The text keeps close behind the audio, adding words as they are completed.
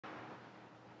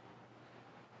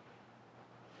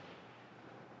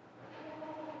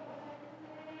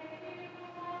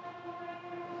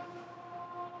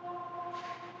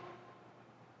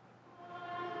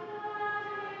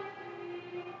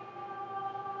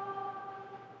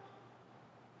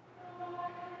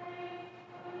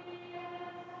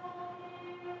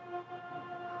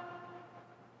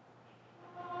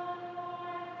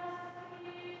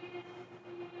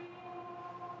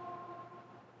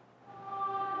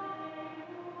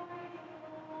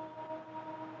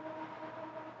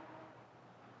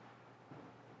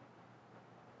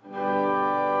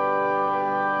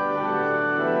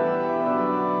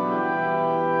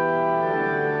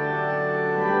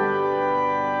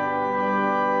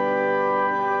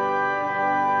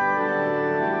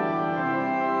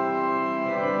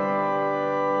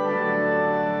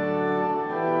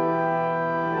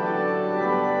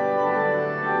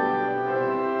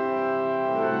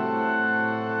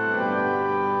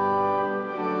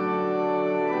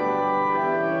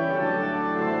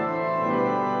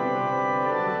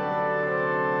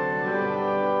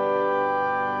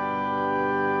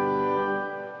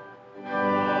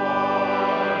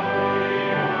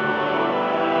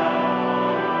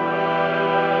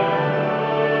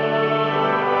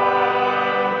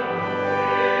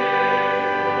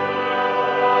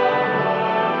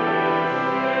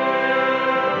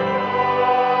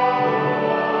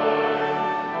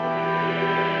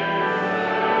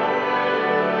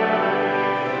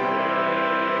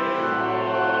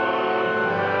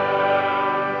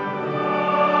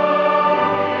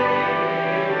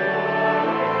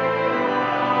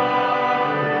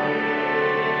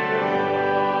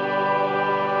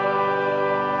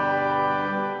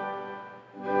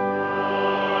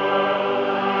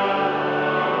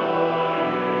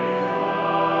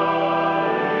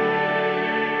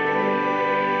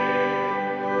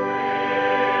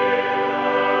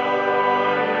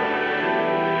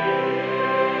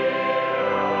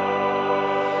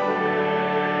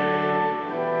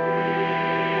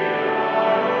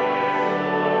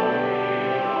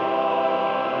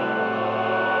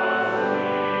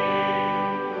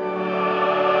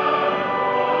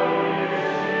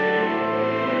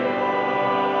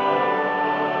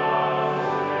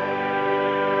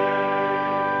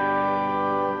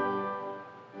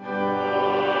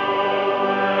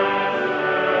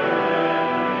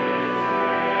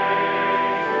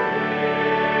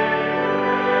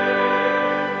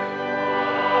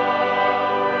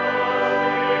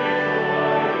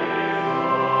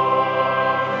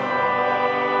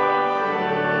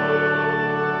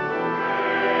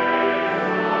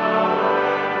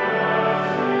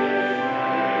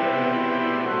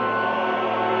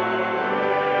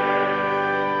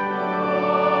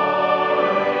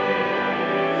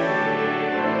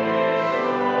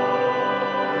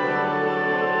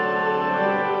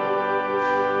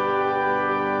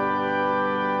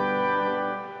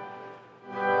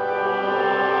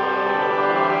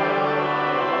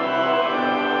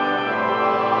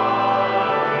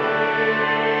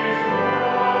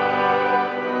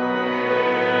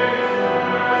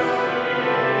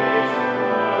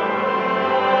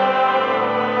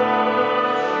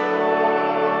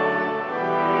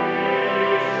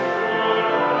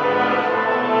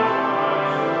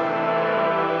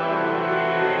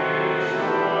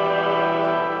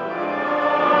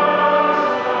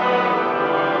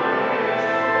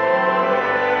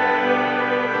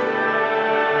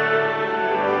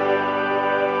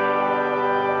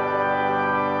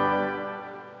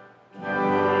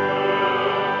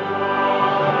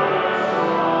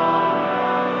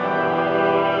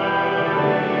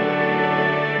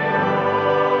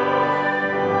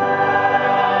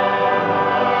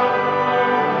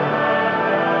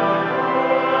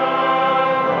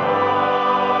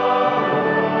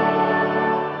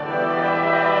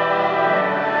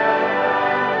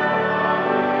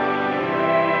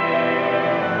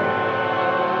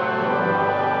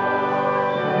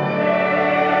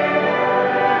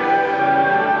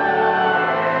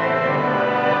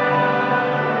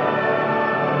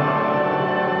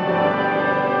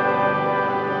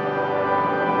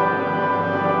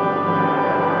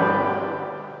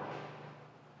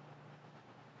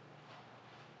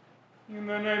In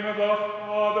the name of the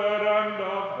Father, and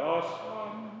of the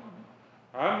Son,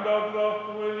 and of the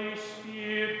Holy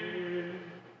Spirit.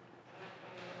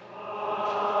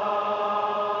 Amen.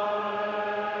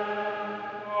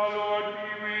 The Lord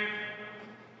be with you.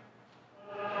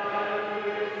 And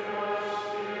with your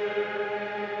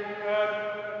spirit.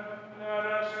 Let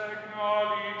us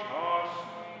acknowledge our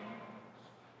sins,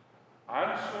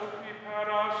 and so prepare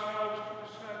ourselves to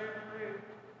celebrate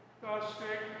the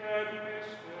sacred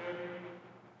mystery.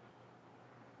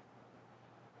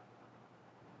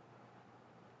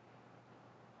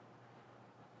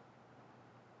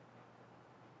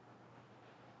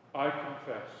 I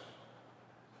confess,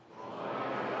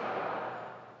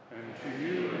 and to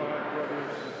you, my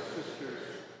brothers and sisters,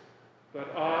 that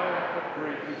I have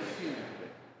greatly sinned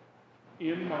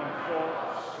in my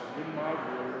thoughts and in my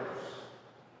words,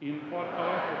 in what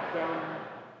I have done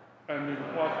and in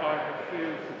what I have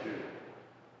failed to do,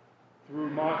 through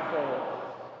my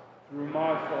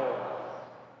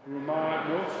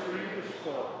most grievous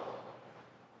fault.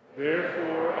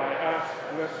 Therefore I ask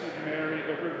Blessed Mary,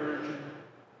 ever Virgin,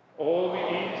 all the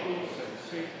angels and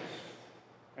saints,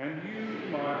 and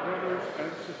you, my brothers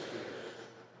and sisters,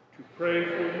 to pray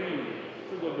for me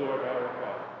to the Lord our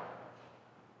God.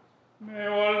 May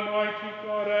Almighty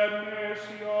God have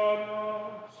mercy on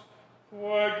us,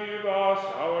 forgive us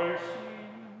our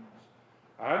sins,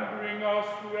 and bring us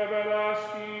to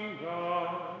everlasting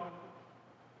life.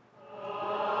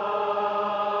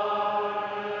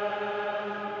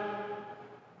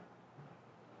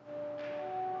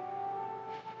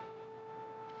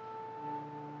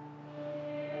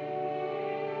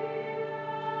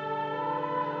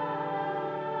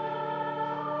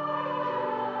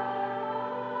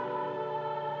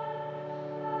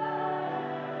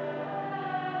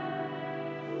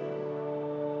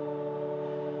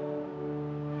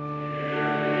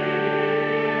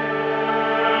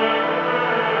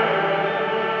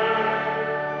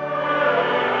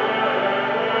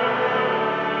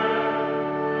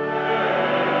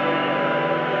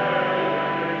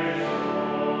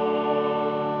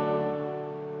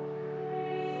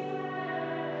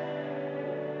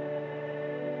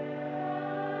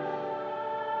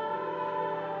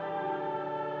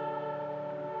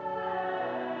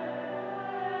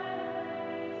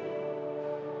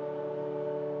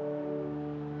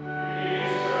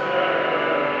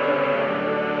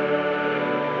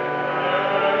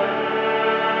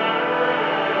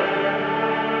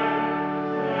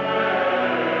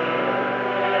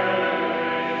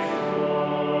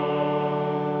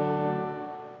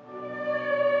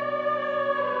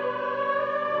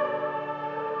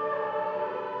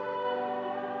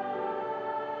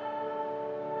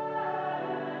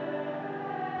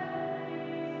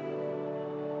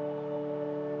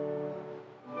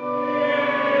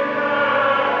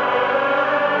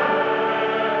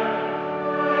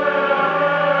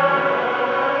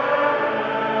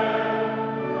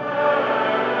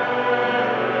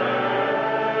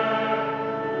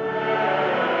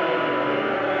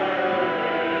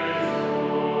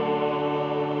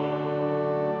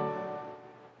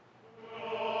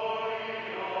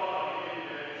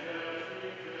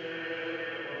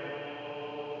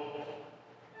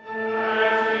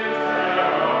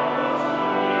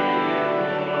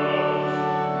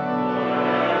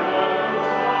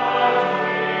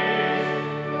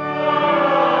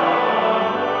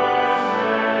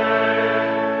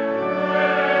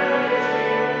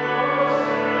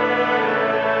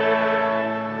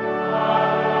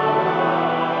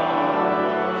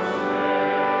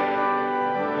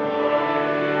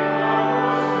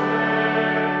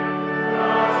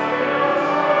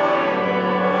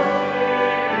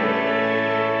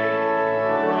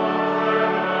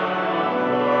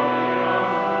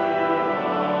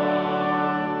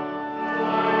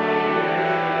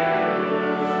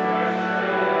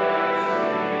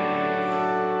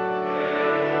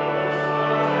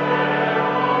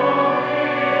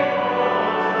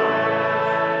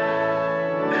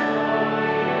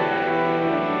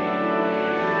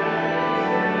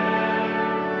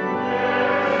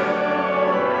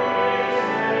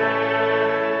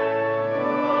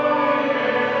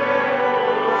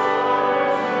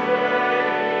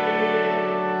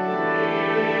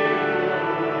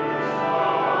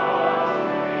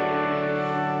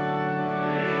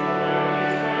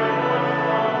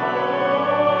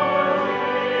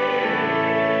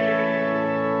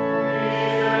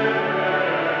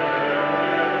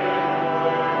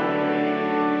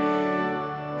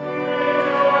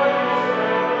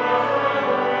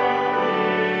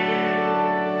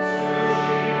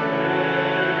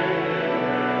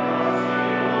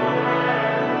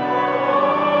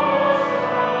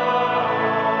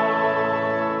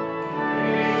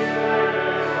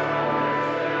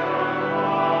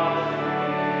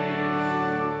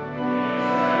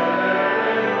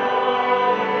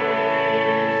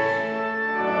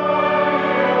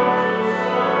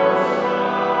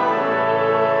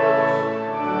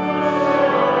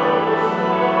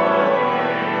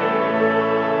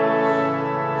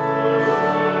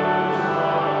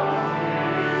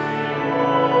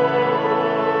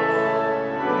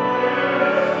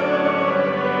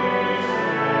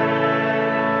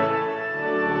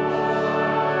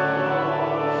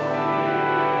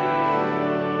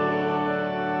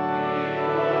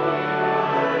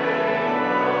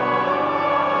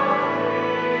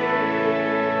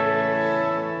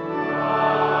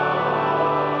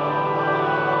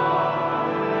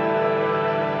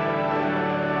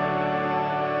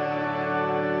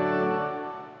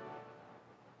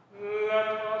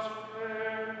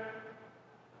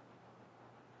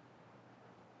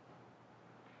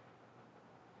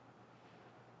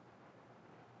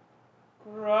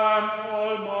 Grant,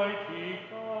 Almighty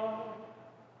God,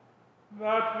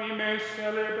 that we may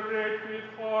celebrate with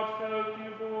heartfelt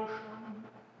devotion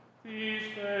these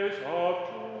days of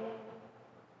joy,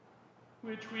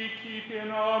 which we keep in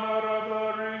honor of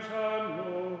the risen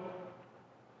Lord,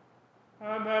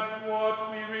 and that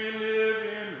what we relive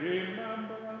in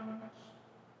remembrance,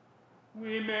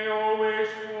 we may always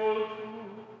hold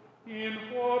to in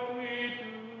what we do.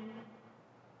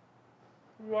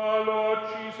 Through our Lord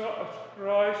Jesus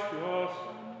Christ, your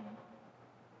Son,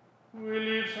 who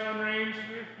lives and reigns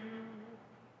with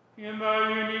you in the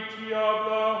unity of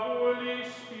the Holy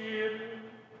Spirit,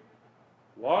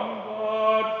 one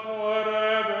God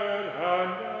forever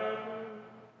and ever.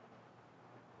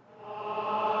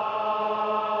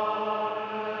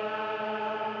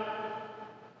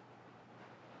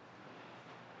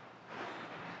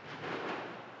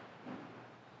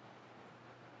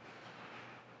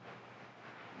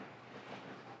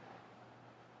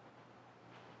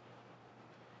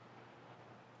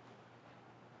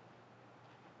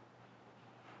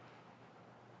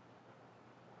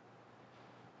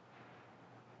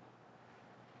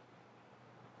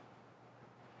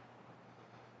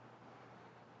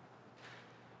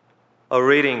 A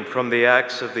reading from the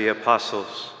Acts of the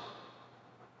Apostles.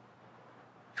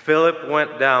 Philip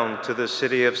went down to the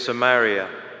city of Samaria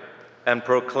and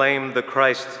proclaimed the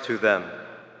Christ to them.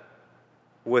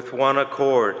 With one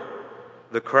accord,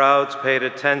 the crowds paid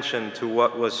attention to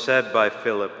what was said by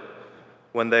Philip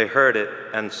when they heard it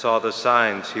and saw the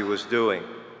signs he was doing.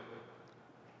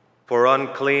 For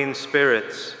unclean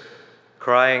spirits,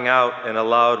 crying out in a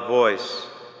loud voice,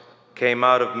 came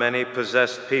out of many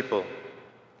possessed people,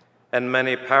 and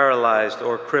many paralyzed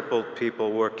or crippled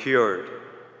people were cured.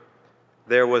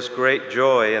 There was great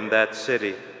joy in that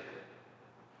city.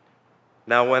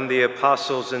 Now when the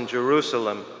apostles in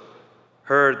Jerusalem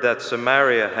heard that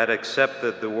Samaria had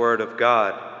accepted the word of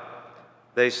God,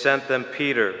 they sent them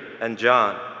Peter and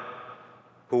John,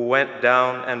 who went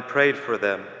down and prayed for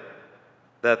them,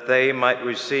 that they might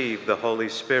receive the Holy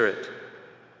Spirit.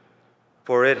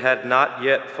 For it had not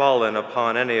yet fallen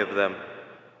upon any of them.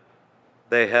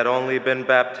 They had only been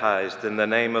baptized in the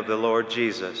name of the Lord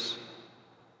Jesus.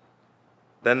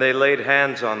 Then they laid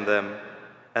hands on them,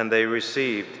 and they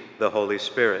received the Holy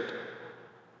Spirit.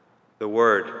 The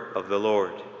word of the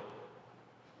Lord.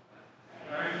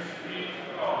 Thanks be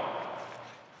to God.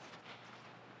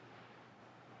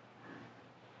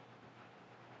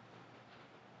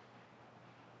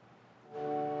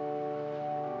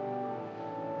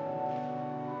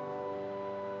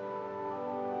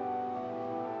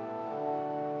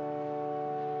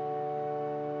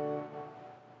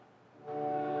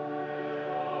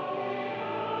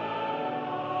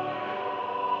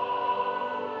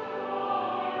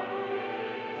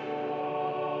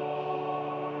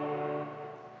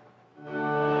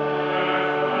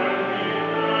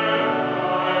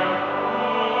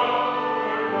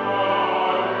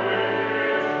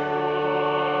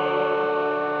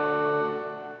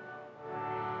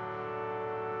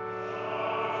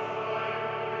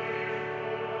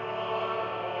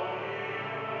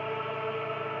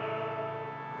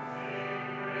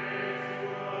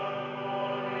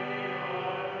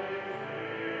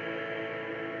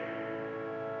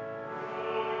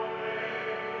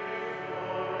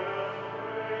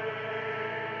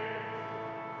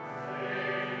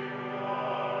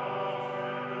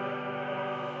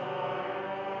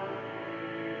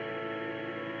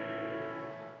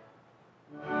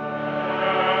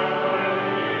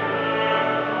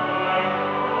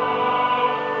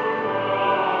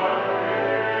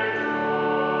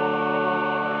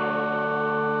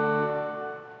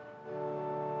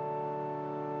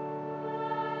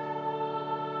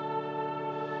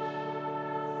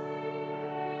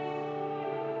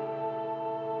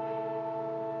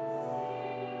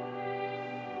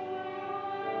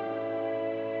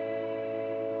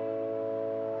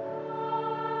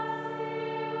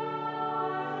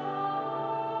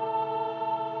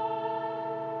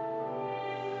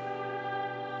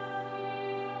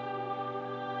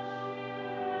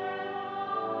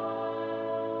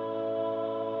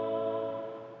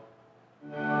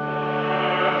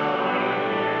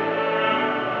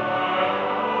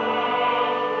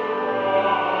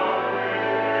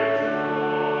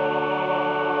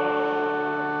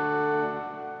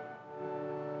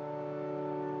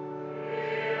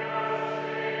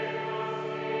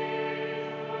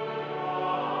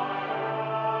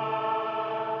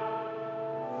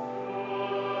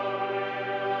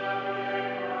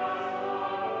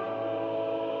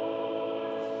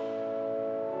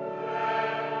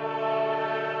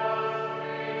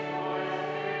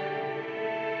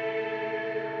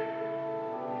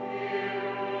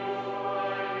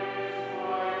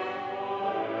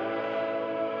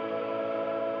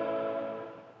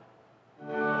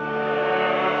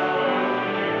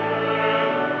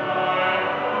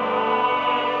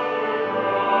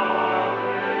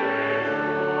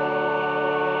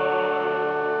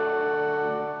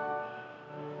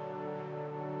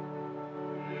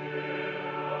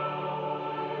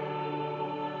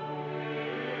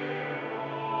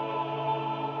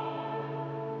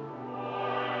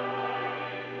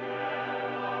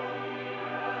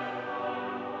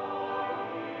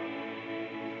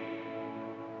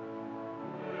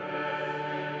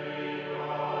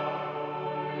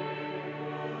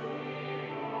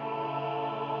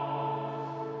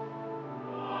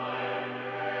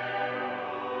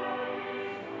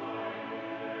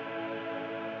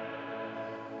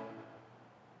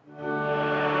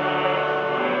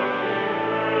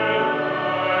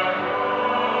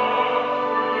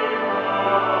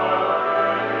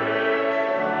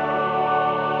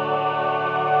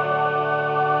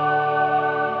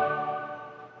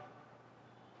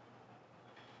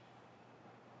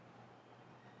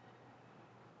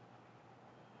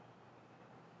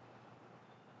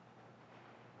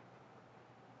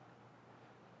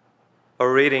 A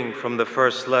reading from the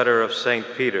first letter of St.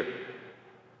 Peter.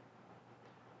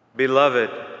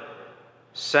 Beloved,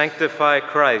 sanctify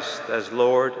Christ as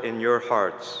Lord in your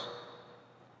hearts.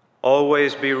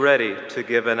 Always be ready to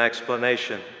give an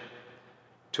explanation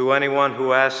to anyone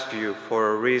who asks you for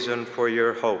a reason for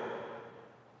your hope.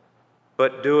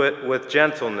 But do it with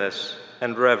gentleness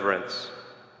and reverence,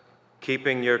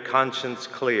 keeping your conscience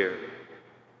clear,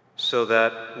 so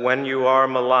that when you are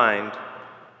maligned,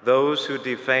 those who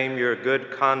defame your good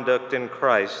conduct in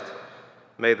Christ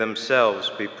may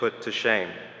themselves be put to shame.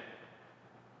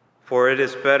 For it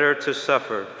is better to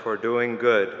suffer for doing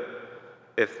good,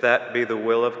 if that be the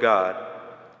will of God,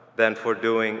 than for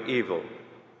doing evil.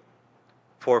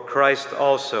 For Christ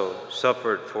also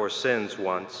suffered for sins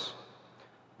once,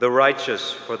 the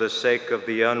righteous for the sake of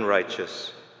the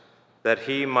unrighteous, that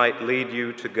he might lead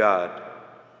you to God.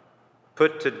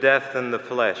 Put to death in the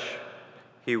flesh,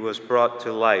 he was brought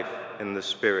to life in the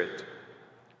Spirit.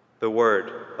 The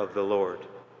word of the Lord.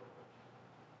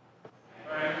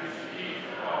 Thanks be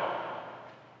to God.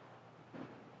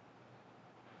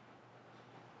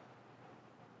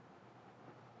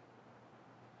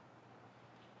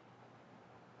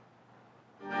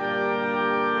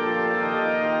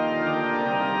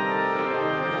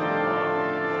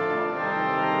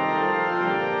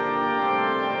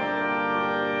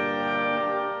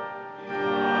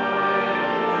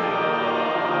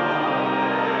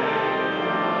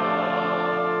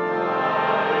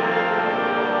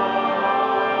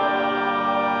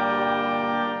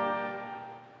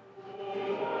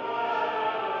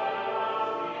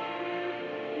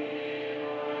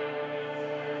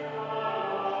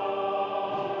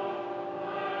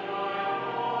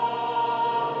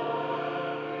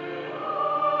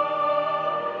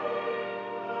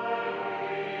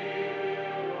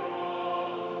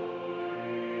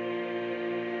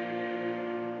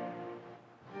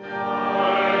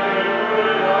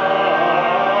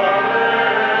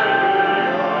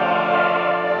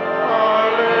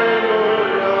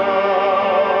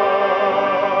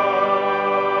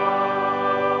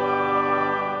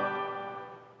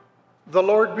 The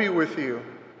Lord be with you.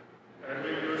 And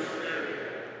with your spirit.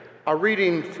 A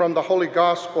reading from the Holy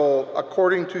Gospel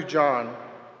according to John.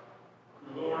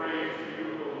 Glory to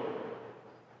you, Lord.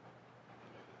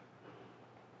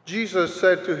 Jesus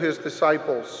said to his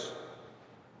disciples,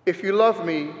 "If you love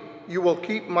me, you will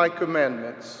keep my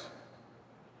commandments.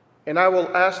 And I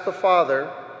will ask the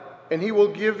Father, and he will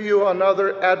give you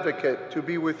another advocate to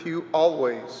be with you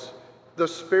always, the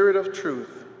Spirit of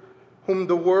truth, whom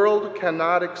the world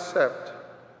cannot accept,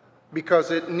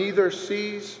 because it neither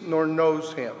sees nor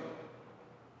knows him.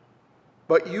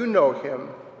 But you know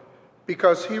him,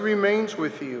 because he remains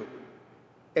with you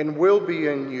and will be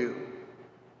in you.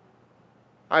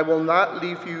 I will not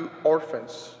leave you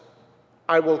orphans.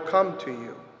 I will come to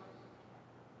you.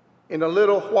 In a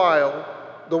little while,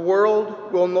 the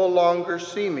world will no longer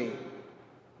see me,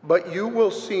 but you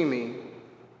will see me,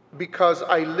 because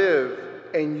I live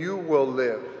and you will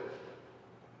live.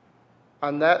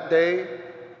 On that day,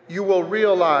 you will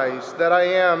realize that I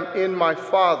am in my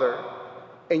Father,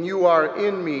 and you are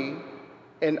in me,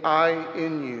 and I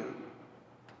in you.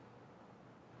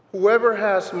 Whoever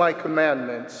has my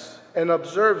commandments and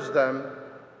observes them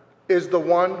is the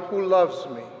one who loves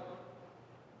me.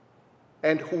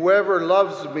 And whoever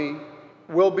loves me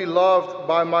will be loved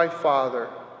by my Father,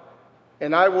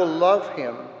 and I will love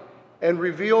him and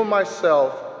reveal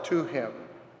myself to him."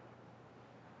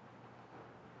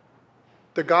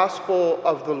 The Gospel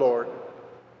of the Lord.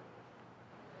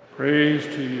 Praise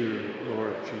to you,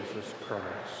 Lord Jesus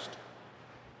Christ.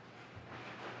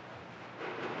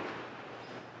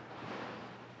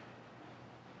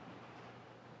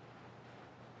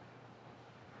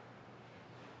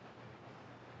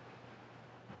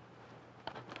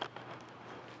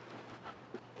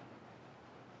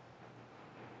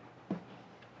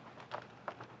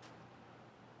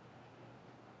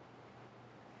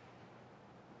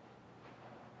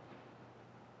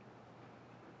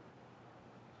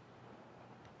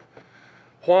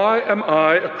 Why am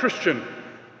I a Christian?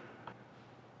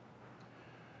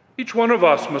 Each one of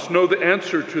us must know the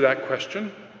answer to that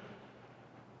question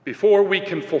before we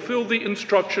can fulfill the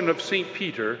instruction of St.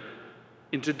 Peter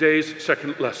in today's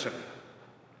second lesson.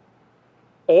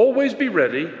 Always be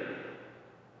ready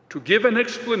to give an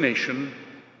explanation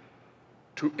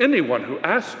to anyone who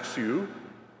asks you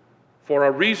for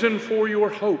a reason for your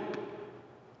hope,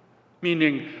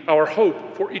 meaning our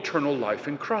hope for eternal life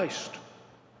in Christ.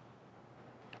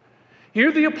 Here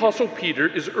the Apostle Peter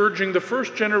is urging the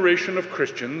first generation of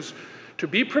Christians to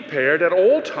be prepared at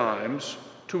all times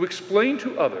to explain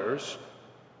to others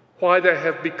why they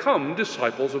have become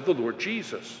disciples of the Lord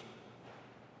Jesus.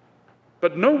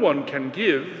 But no one can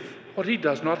give what he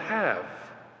does not have.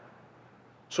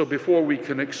 So before we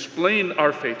can explain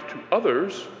our faith to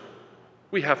others,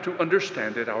 we have to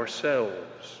understand it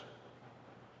ourselves.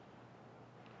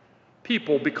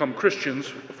 People become Christians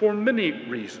for many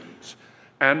reasons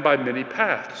and by many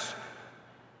paths.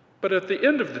 But at the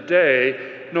end of the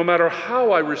day, no matter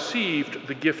how I received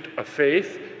the gift of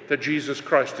faith that Jesus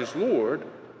Christ is Lord,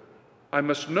 I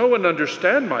must know and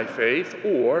understand my faith,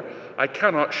 or I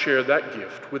cannot share that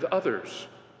gift with others.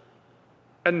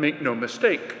 And make no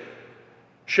mistake,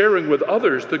 sharing with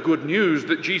others the good news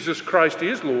that Jesus Christ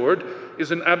is Lord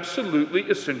is an absolutely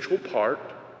essential part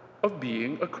of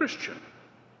being a Christian.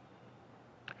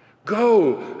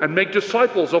 Go and make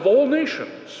disciples of all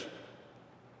nations.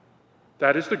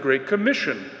 That is the Great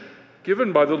Commission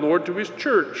given by the Lord to his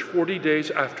church 40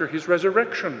 days after his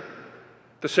resurrection,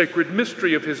 the sacred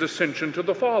mystery of his ascension to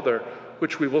the Father,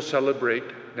 which we will celebrate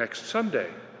next Sunday.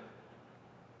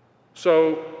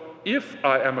 So, if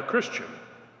I am a Christian,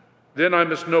 then I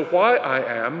must know why I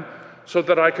am, so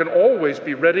that I can always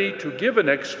be ready to give an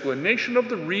explanation of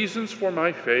the reasons for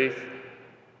my faith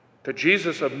that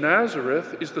Jesus of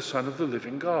Nazareth is the Son of the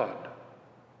living God.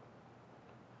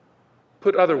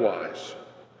 Put otherwise,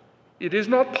 it is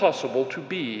not possible to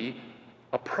be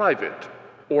a private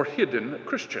or hidden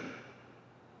Christian.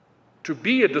 To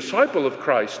be a disciple of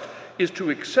Christ is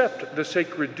to accept the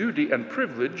sacred duty and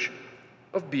privilege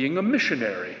of being a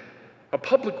missionary, a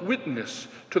public witness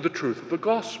to the truth of the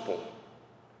gospel.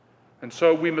 And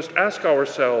so we must ask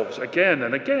ourselves again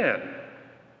and again,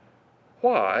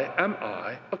 why am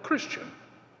I a Christian?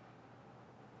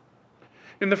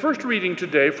 In the first reading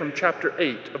today from chapter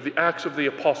 8 of the Acts of the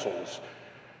Apostles,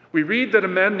 we read that a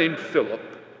man named Philip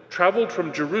traveled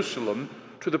from Jerusalem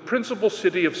to the principal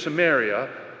city of Samaria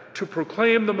to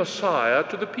proclaim the Messiah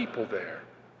to the people there.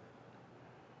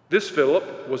 This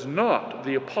Philip was not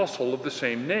the apostle of the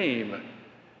same name.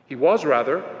 He was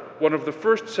rather one of the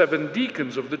first 7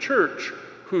 deacons of the church,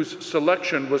 whose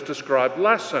selection was described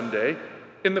last Sunday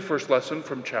in the first lesson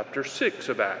from chapter 6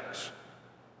 of Acts.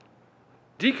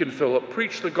 Deacon Philip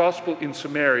preached the gospel in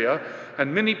Samaria,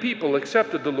 and many people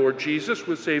accepted the Lord Jesus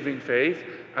with saving faith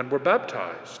and were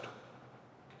baptized.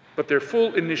 But their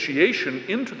full initiation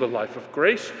into the life of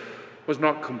grace was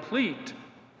not complete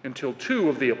until 2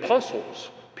 of the apostles,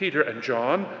 Peter and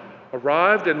John,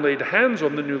 arrived and laid hands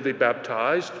on the newly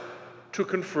baptized to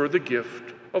confer the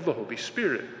gift of the Holy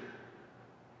Spirit.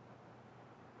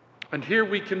 And here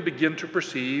we can begin to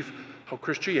perceive how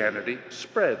Christianity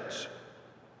spreads.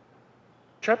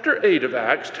 Chapter 8 of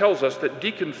Acts tells us that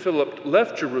Deacon Philip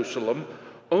left Jerusalem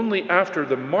only after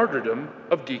the martyrdom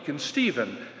of Deacon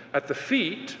Stephen at the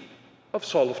feet of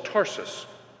Saul of Tarsus,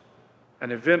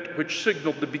 an event which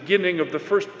signaled the beginning of the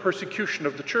first persecution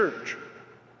of the church.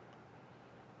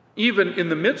 Even in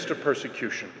the midst of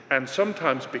persecution, and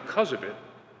sometimes because of it,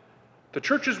 the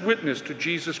church's witness to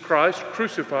Jesus Christ,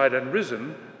 crucified and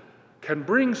risen, can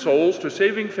bring souls to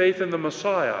saving faith in the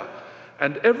Messiah,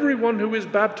 and everyone who is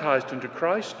baptized into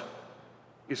Christ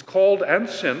is called and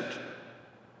sent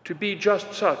to be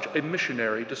just such a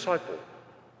missionary disciple.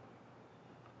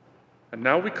 And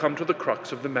now we come to the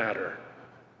crux of the matter.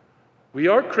 We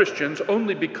are Christians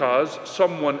only because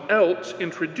someone else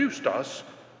introduced us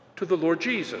to the Lord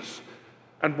Jesus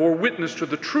and bore witness to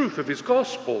the truth of his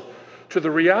gospel, to the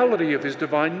reality of his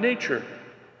divine nature,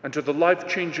 and to the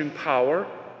life-changing power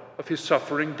of his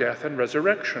suffering, death, and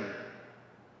resurrection.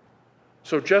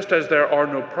 So just as there are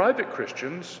no private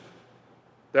Christians,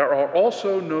 there are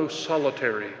also no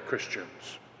solitary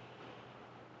Christians.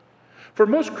 For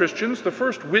most Christians, the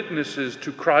first witnesses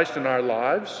to Christ in our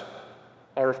lives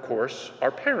are, of course,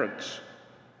 our parents.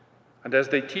 And as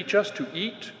they teach us to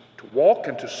eat, to walk,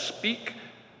 and to speak,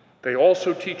 they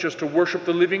also teach us to worship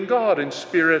the living God in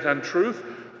spirit and truth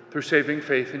through saving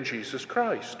faith in Jesus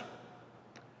Christ.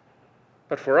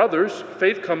 But for others,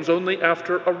 faith comes only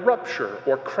after a rupture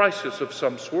or crisis of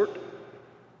some sort,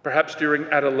 perhaps during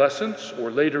adolescence or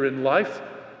later in life,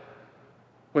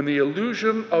 when the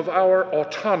illusion of our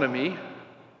autonomy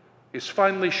is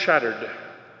finally shattered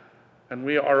and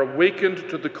we are awakened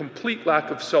to the complete lack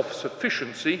of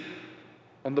self-sufficiency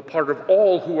on the part of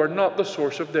all who are not the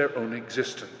source of their own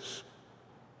existence.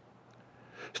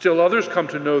 Still others come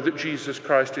to know that Jesus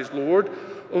Christ is Lord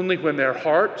only when their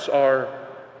hearts are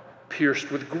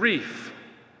pierced with grief,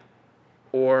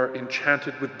 or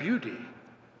enchanted with beauty,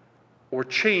 or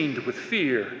chained with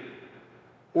fear,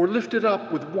 or lifted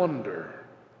up with wonder.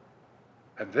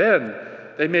 And then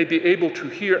they may be able to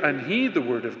hear and heed the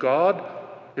word of God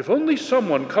if only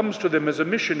someone comes to them as a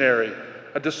missionary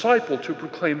a disciple to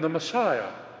proclaim the Messiah.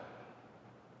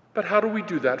 But how do we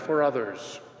do that for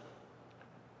others?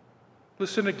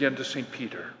 Listen again to St.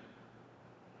 Peter.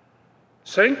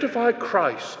 Sanctify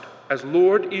Christ as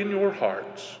Lord in your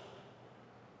hearts.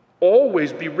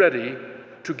 Always be ready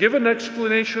to give an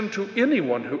explanation to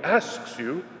anyone who asks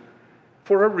you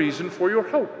for a reason for your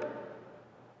hope.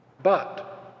 But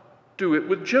do it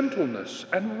with gentleness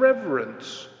and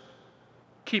reverence,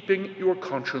 keeping your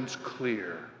conscience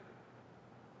clear.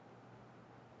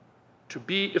 To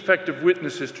be effective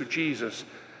witnesses to Jesus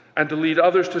and to lead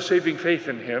others to saving faith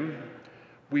in him,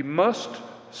 we must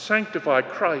sanctify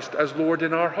Christ as Lord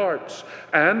in our hearts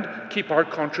and keep our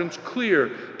conscience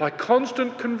clear by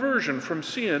constant conversion from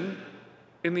sin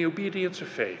in the obedience of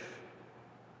faith.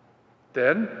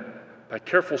 Then, by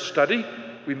careful study,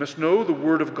 we must know the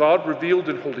Word of God revealed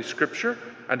in Holy Scripture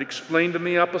and explained in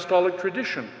the apostolic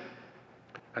tradition.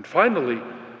 And finally,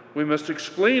 we must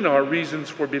explain our reasons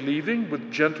for believing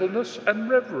with gentleness and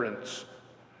reverence.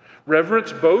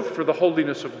 Reverence both for the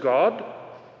holiness of God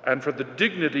and for the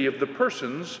dignity of the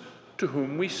persons to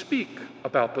whom we speak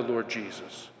about the Lord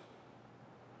Jesus.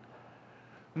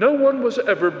 No one was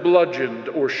ever bludgeoned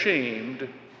or shamed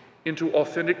into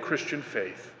authentic Christian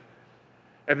faith.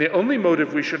 And the only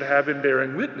motive we should have in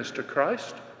bearing witness to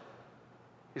Christ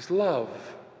is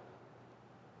love.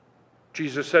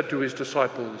 Jesus said to his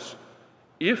disciples,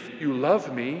 "If you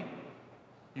love me,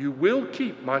 you will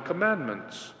keep my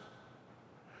commandments.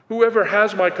 Whoever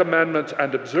has my commandments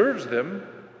and observes them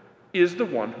is the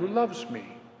one who loves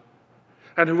me.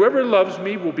 And whoever loves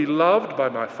me will be loved by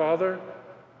my Father,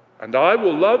 and I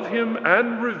will love him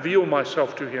and reveal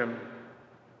myself to him."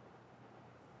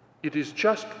 It is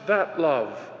just that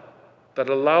love that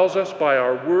allows us by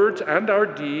our words and our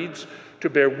deeds to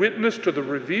bear witness to the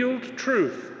revealed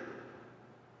truth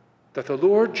that the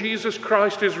Lord Jesus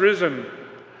Christ is risen.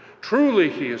 Truly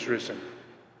he is risen.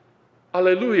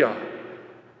 Alleluia,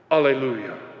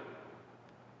 alleluia.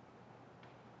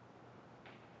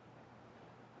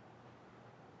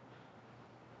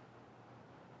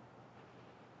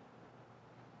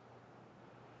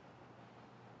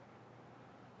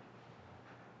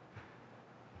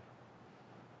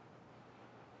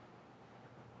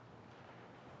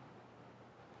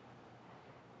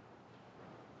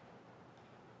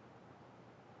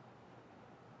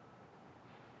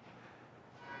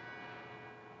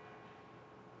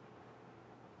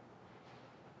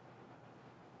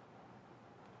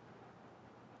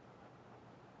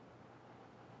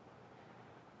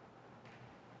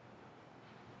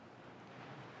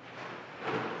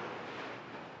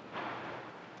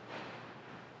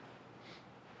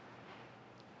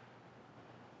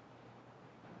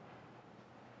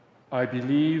 I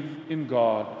believe in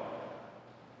God,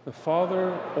 the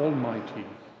Father Almighty,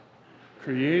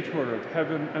 creator of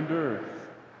heaven and earth,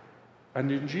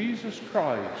 and in Jesus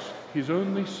Christ, his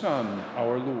only Son,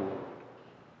 our Lord,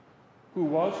 who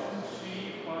was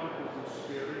conceived by the Holy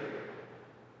Spirit,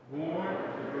 born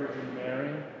of the Virgin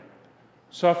Mary,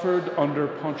 suffered under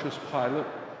Pontius Pilate,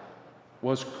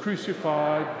 was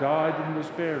crucified, died, and was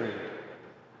buried.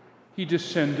 He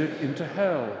descended into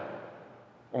hell.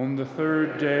 On the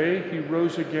third day, he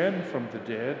rose again from the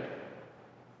dead.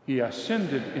 He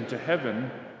ascended into heaven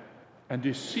and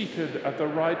is seated at the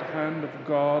right hand of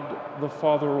God, the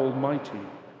Father Almighty.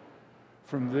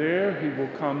 From there, he will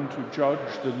come to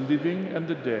judge the living and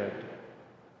the dead.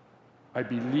 I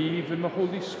believe in the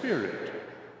Holy Spirit,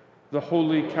 the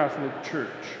Holy Catholic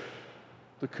Church,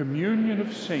 the communion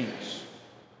of saints,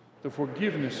 the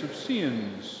forgiveness of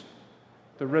sins,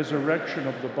 the resurrection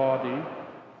of the body,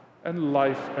 and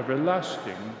life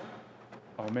everlasting.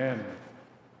 Amen.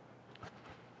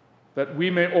 That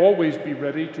we may always be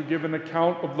ready to give an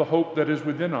account of the hope that is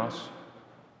within us,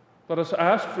 let us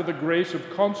ask for the grace of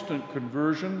constant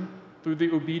conversion through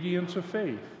the obedience of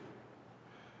faith.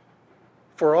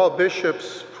 For all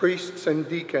bishops, priests, and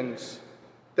deacons,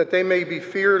 that they may be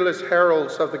fearless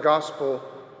heralds of the gospel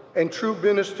and true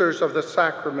ministers of the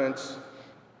sacraments,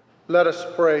 let us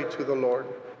pray to the Lord.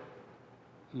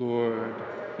 Lord,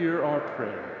 hear our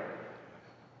prayer.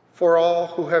 For all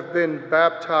who have been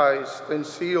baptized and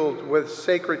sealed with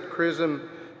sacred chrism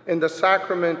in the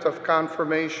sacrament of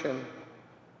confirmation,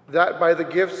 that by the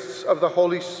gifts of the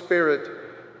Holy Spirit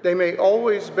they may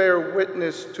always bear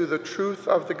witness to the truth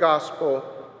of the gospel,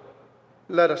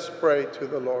 let us pray to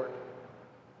the Lord.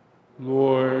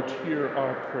 Lord, hear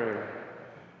our prayer.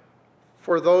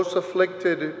 For those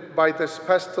afflicted by this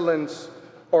pestilence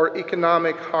or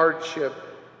economic hardship,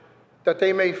 that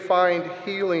they may find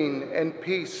healing and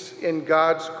peace in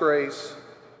God's grace,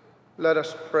 let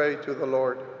us pray to the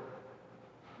Lord.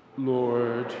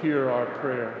 Lord, hear our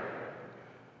prayer.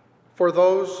 for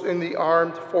those in the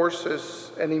armed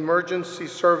forces and emergency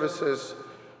services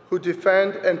who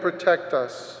defend and protect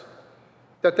us,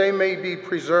 that they may be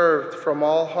preserved from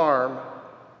all harm,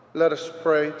 let us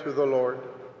pray to the Lord.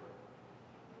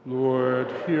 Lord,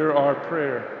 hear our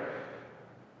prayer.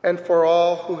 And for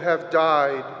all who have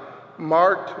died,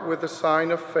 marked with the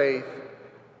sign of faith,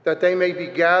 that they may be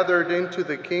gathered into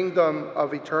the kingdom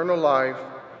of eternal life,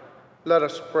 let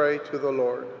us pray to the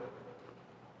Lord.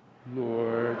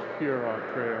 Lord, hear our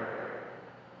prayer.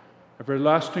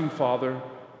 Everlasting Father,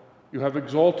 you have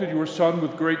exalted your Son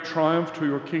with great triumph to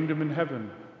your kingdom in heaven.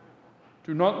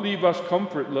 Do not leave us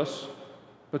comfortless,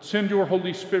 but send your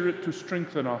Holy Spirit to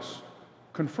strengthen us,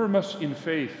 confirm us in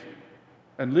faith,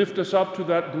 and lift us up to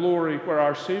that glory where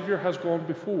our Savior has gone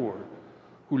before,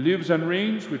 who lives and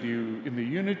reigns with you in the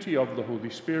unity of the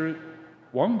Holy Spirit,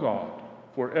 one God,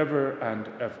 forever and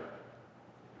ever.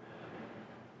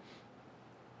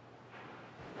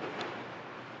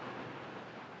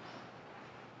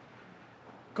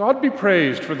 God be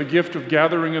praised for the gift of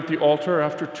gathering at the altar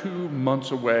after 2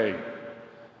 months away.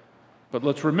 But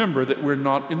let's remember that we're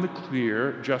not in the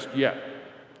clear just yet.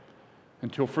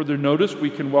 Until further notice, we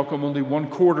can welcome only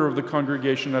 1/4 of the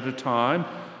congregation at a time,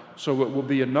 so it will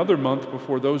be another month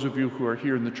before those of you who are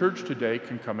here in the church today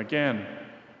can come again.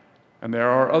 And there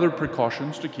are other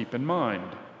precautions to keep in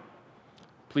mind.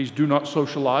 Please do not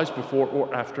socialize before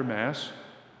or after Mass.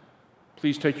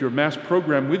 Please take your Mass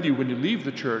program with you when you leave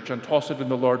the church and toss it in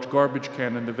the large garbage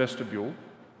can in the vestibule.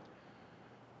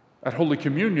 At Holy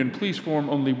Communion, please form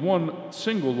only one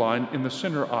single line in the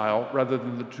center aisle rather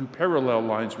than the 2 parallel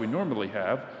lines we normally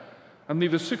have, and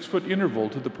leave a 6-foot interval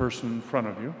to the person in front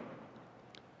of you.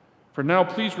 For now,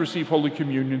 please receive Holy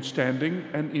Communion standing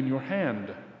and in your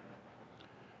hand.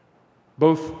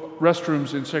 Both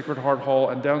restrooms in Sacred Heart Hall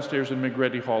and downstairs in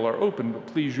McGrady Hall are open, but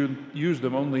please use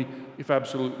them only if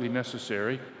absolutely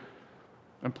necessary.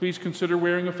 And please consider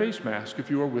wearing a face mask if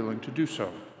you are willing to do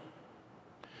so.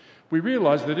 We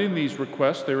realize that in these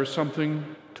requests there is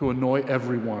something to annoy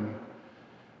everyone.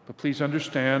 But please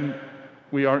understand,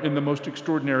 we are in the most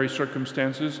extraordinary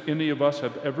circumstances any of us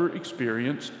have ever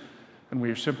experienced, and we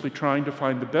are simply trying to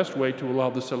find the best way to allow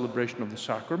the celebration of the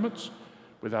sacraments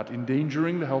without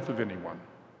endangering the health of anyone.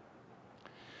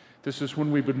 This is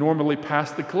when we would normally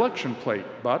pass the collection plate,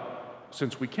 but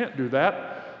since we can't do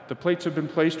that, the plates have been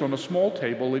placed on a small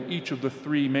table in each of the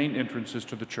 3 main entrances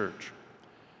to the church.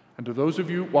 And to those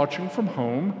of you watching from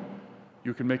home,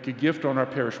 you can make a gift on our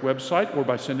parish website or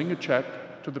by sending a check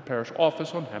to the parish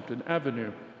office on Hampton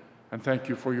Avenue. And thank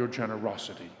you for your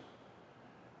generosity.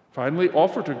 Finally,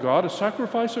 offer to God a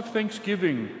sacrifice of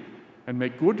thanksgiving and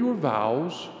make good your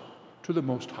vows to the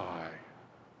Most High.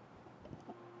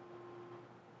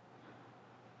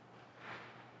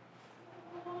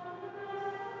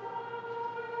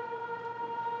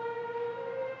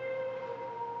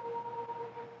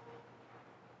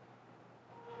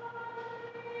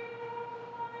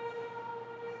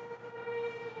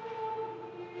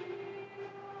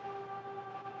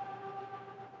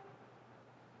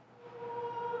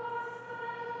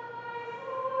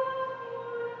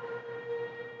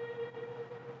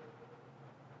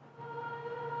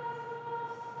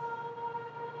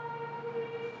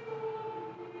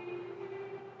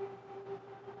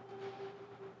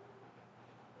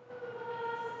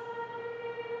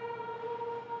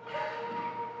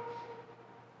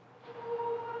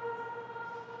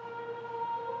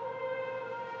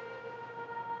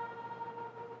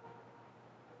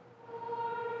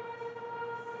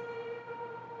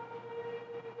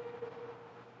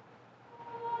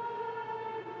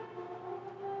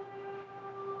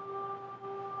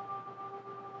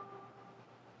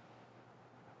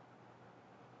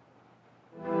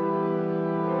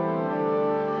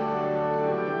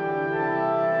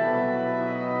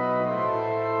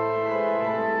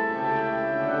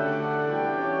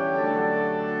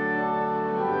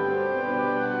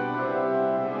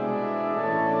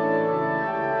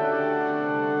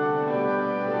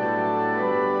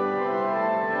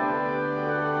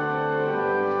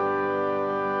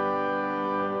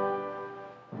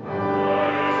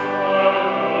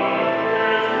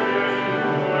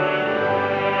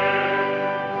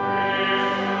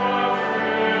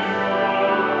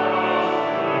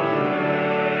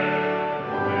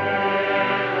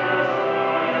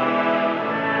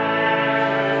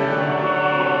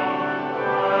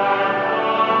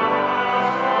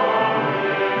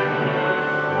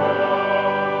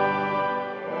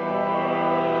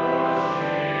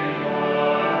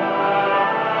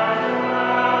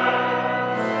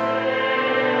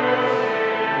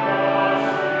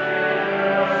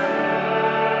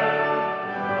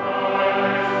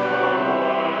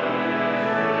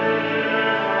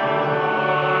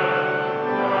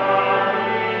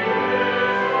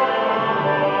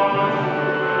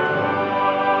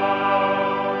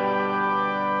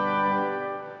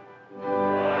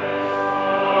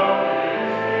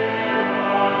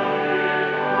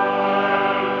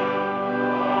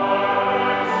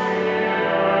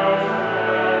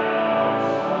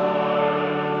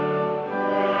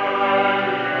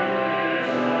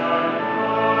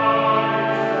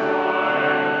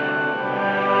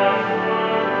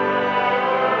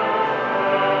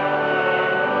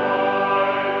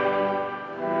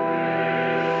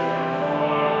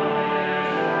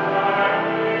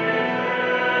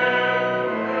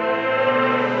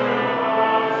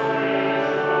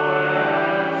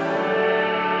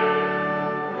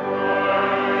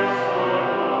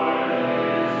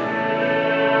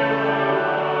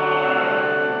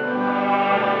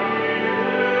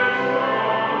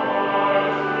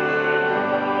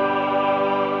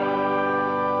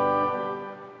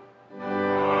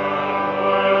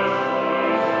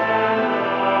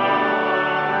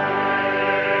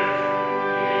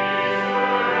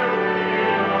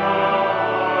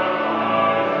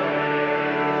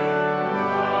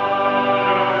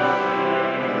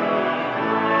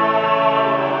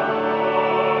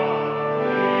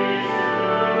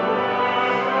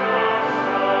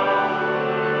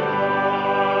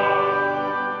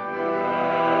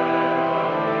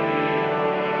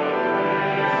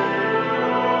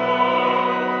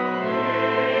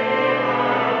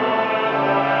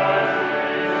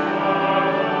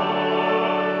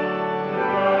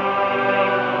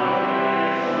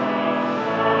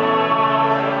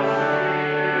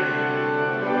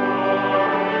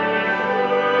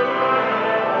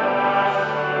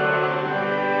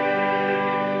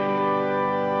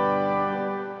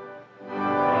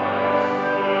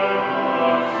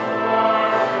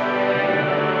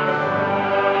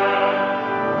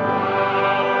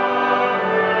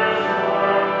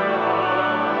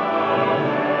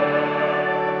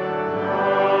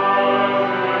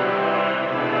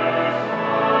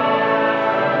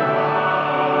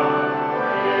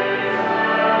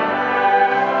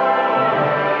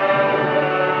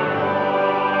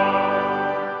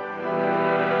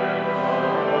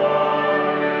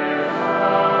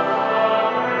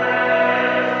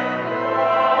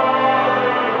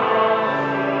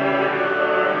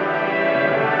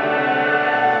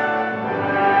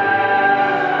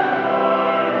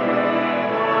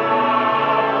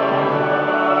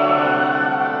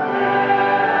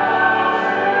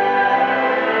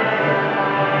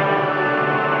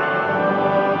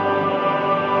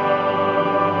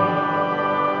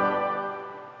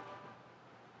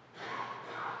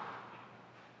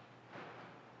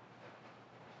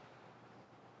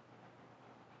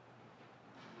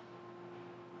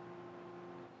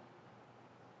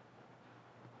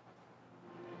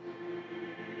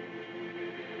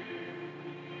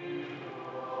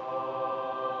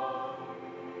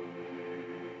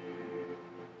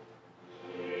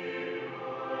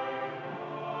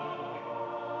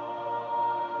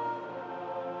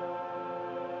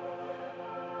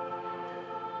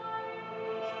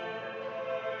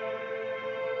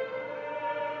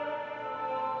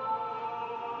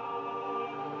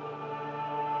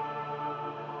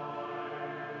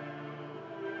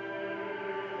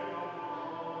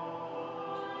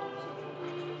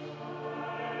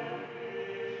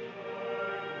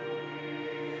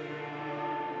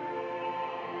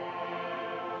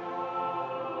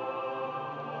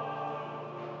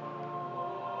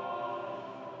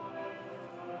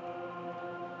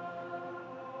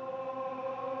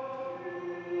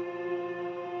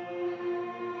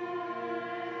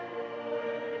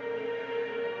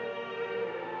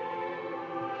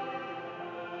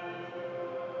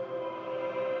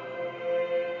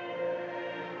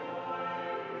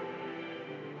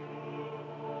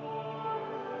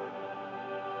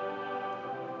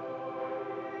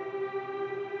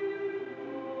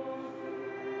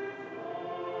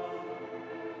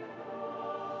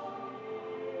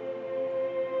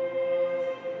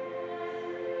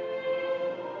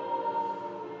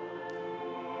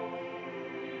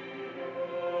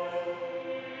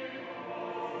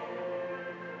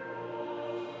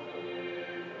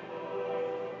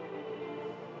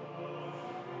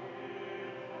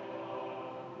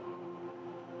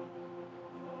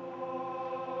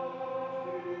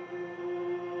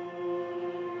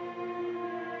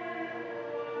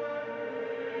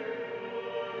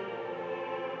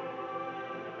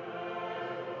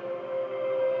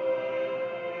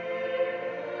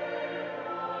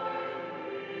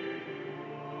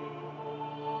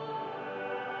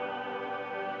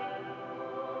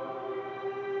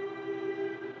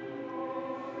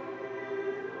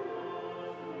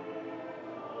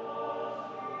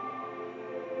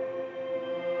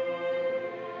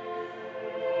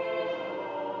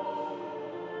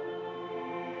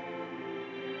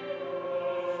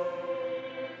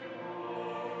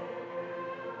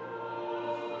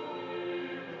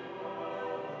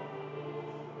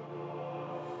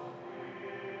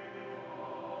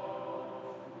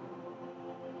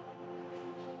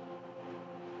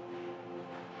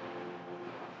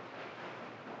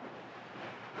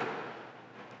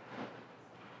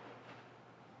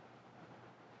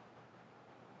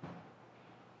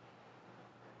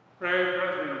 Pray,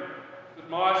 brethren, that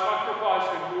my sacrifice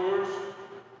and yours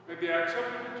may be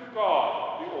acceptable to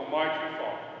God, the Almighty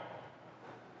Father.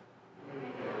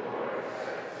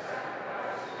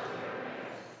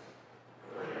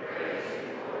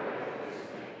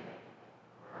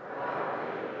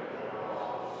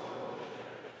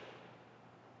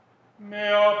 May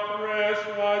our prayers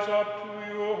rise up to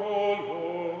you, O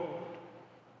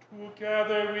Lord,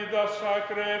 together with the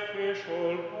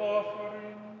sacrificial offerings,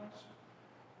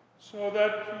 so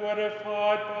that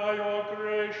purified by your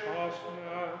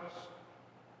graciousness,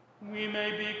 we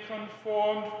may be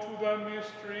conformed to the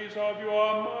mysteries of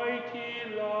your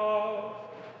mighty love,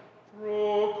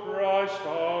 through Christ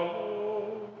our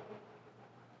Lord.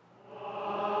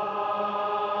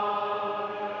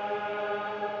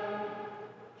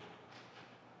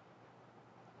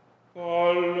 The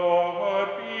Lord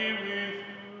be with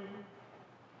you.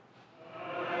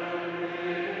 And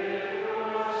with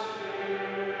your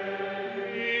spirit.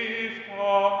 Lift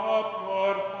up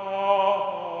your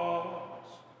hearts.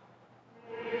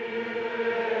 We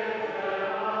lift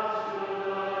them up to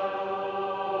the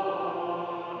Lord.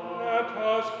 Let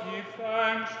us give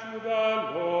thanks to the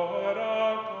Lord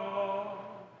our God.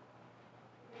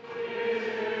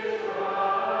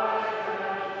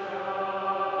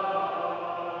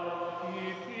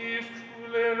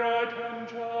 Right and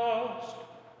just,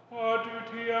 our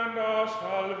duty and our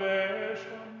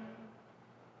salvation,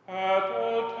 at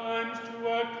all times to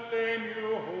acclaim you,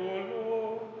 O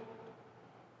Lord,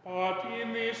 but in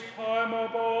this time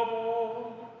above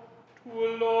all, to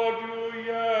laud you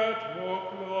yet more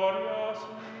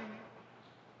gloriously,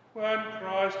 when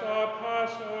Christ our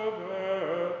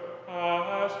Passover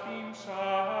has been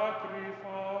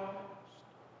sacrificed.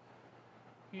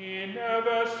 He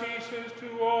never ceases to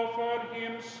offer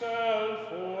himself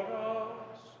for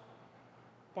us,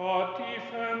 but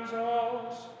defends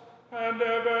us and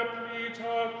ever pleads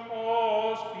our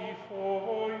cause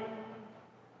before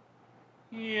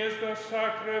you. He is the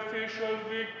sacrificial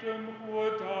victim who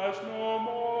dies no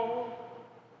more,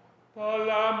 the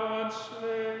Lamb once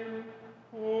slain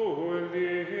who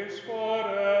lives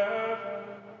forever.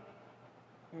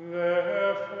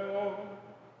 Therefore,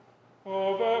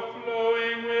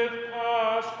 overflowing with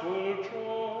paschal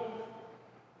joy,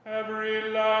 every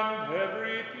land,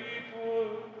 every people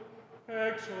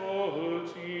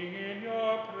exalts in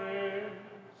your praise,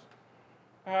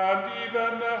 and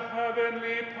even the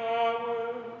heavenly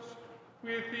powers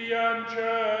with the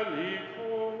angelic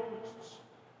hosts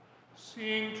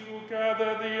sing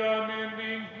together the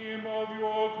unending hymn of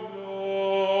your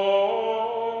glory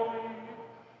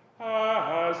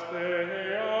as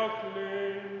they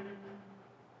acclaim.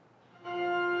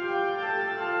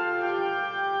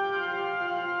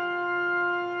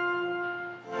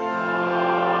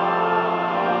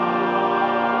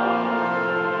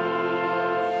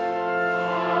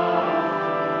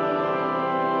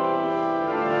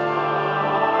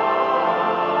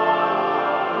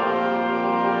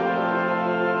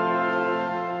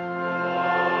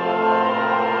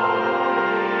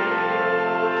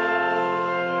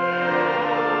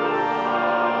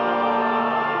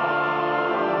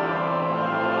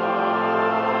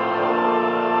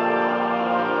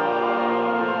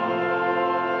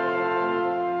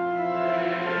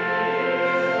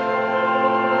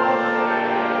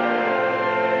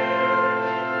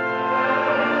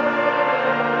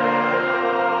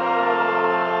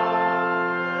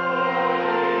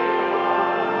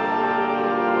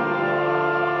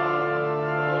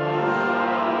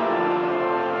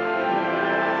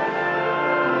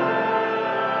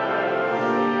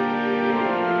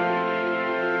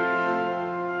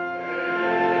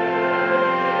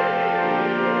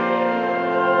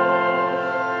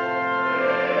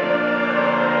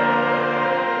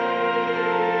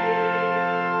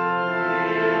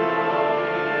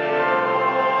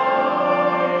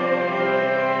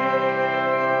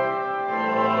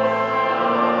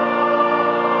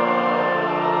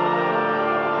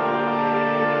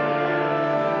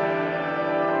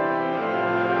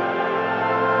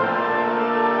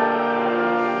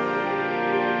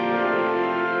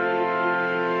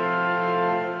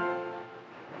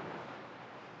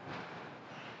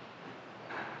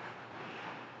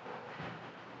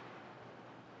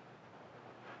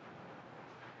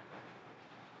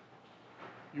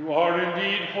 You are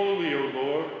indeed holy, O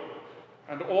Lord,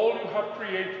 and all you have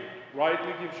created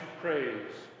rightly gives you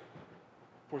praise.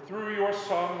 For through your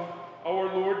Son, our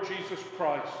Lord Jesus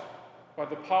Christ, by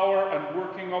the power and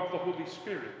working of the Holy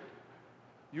Spirit,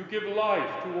 you give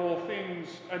life to all things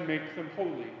and make them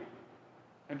holy.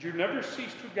 And you never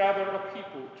cease to gather a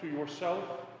people to yourself,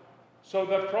 so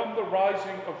that from the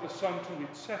rising of the sun to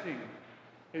its setting,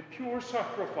 a pure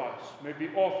sacrifice may be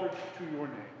offered to your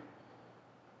name.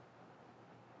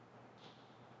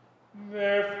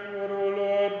 Therefore, O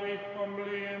Lord, we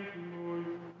humbly implore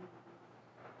you,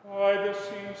 by the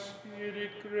same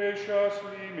Spirit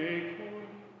graciously make holy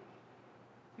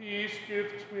these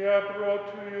gifts we have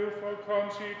brought to you for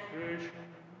consecration,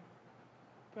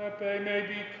 that they may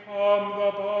become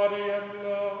the body and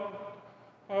blood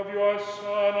of your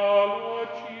Son, our Lord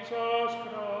Jesus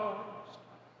Christ,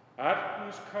 at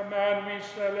whose command we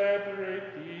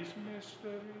celebrate these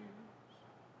mysteries.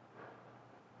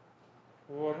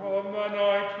 For on the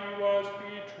night he was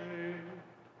betrayed,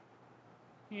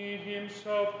 he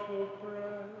himself took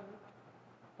bread,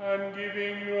 and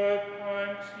giving you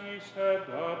thanks, he said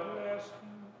a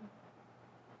blessing,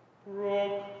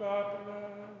 broke the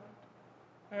bread,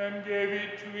 and gave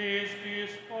it to his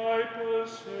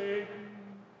disciples, saying,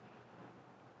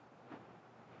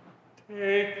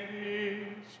 "Take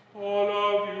this, all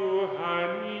of you,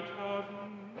 and eat of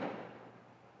it,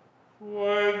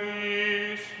 for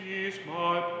this is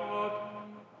my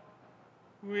body,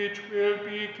 which will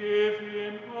be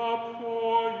given up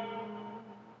for you."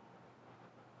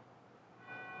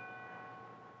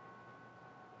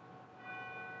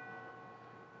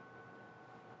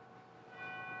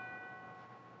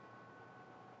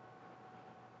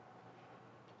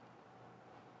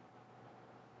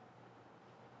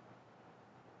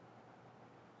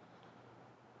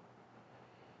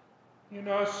 In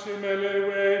a similar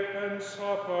way, when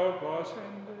supper was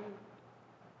ended,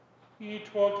 he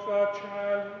took the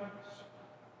chalice,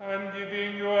 and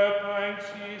giving you thanks,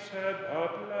 he said a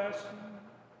blessing,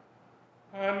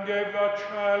 and gave the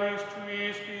chalice to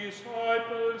his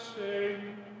disciples,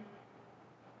 saying,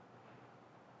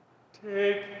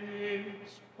 "Take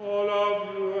this, all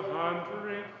of you, and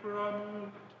drink from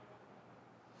it,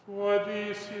 for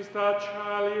this is the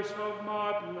chalice of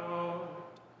my blood,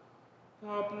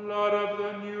 the blood of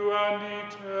the new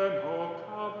and eternal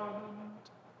covenant,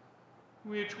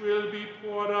 which will be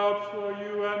poured out for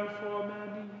you and for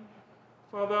many,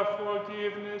 for the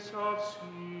forgiveness of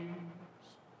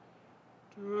sins.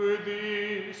 Do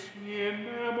this in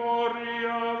memory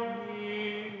of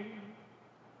me."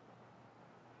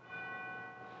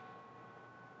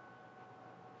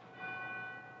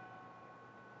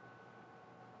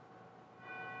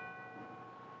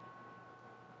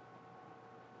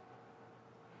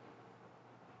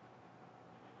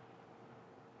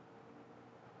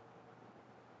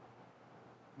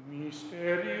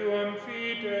 Mysterium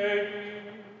Fidei.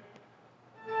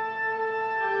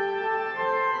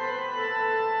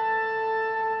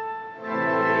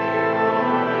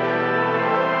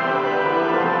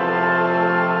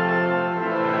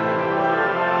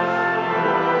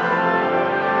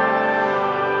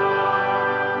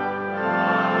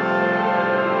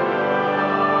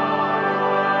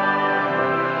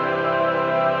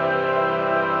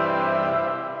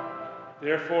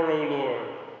 Therefore, O Lord,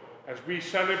 as we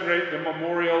celebrate the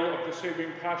memorial of the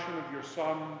saving passion of your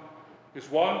Son, his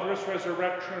wondrous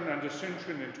resurrection and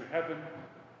ascension into heaven,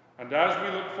 and as we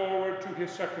look forward to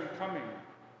his second coming,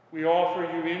 we offer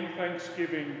you in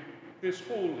thanksgiving this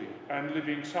holy and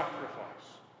living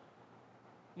sacrifice.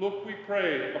 Look, we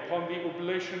pray, upon the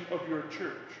oblation of your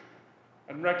church,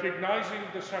 and recognizing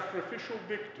the sacrificial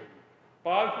victim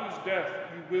by whose death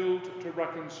you willed to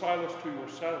reconcile us to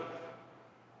yourself,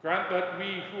 grant that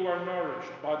we who are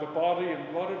nourished by the body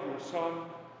and blood of your Son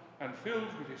and filled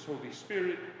with his Holy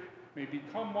Spirit may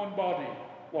become one body,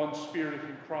 one spirit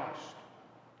in Christ.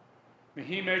 May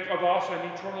he make of us an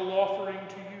eternal offering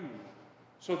to you,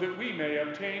 so that we may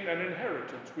obtain an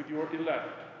inheritance with your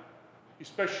elect,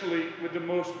 especially with the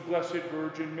most blessed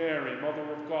Virgin Mary, Mother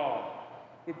of God,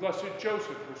 with blessed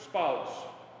Joseph, her spouse,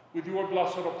 with your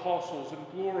blessed apostles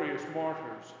and glorious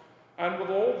martyrs, and with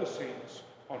all the saints,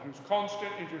 on whose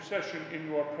constant intercession in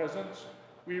your presence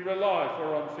we rely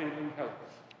for unfailing help.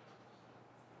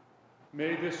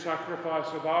 May this sacrifice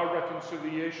of our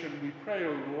reconciliation, we pray,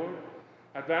 O Lord,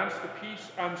 advance the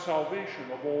peace and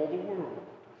salvation of all the world.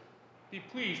 Be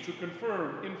pleased to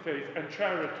confirm in faith and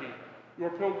charity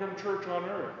your pilgrim church on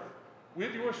earth,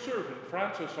 with your servant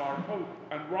Francis our Pope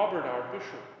and Robert our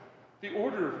Bishop, the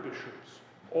order of bishops,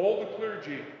 all the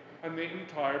clergy, and the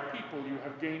entire people you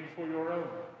have gained for your own.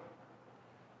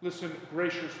 Listen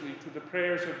graciously to the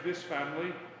prayers of this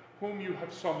family, whom you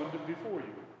have summoned before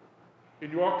you. In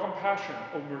your compassion,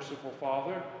 O merciful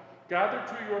Father, gather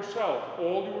to yourself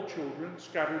all your children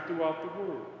scattered throughout the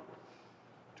world.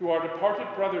 To our departed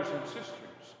brothers and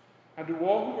sisters, and to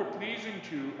all who were pleasing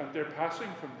to you at their passing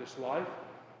from this life,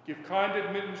 give kind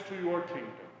admittance to your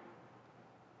kingdom.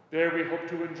 There we hope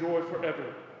to enjoy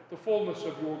forever the fullness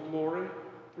of your glory,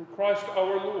 through Christ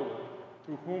our Lord,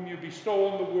 through whom you bestow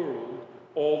on the world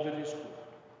all that is good.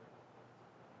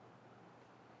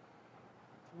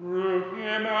 Through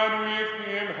him and with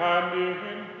him and in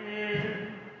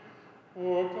him,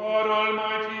 O God,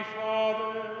 Almighty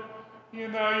Father,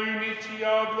 in the unity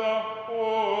of the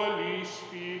Holy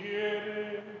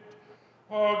Spirit,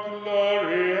 all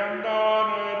glory and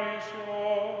honor is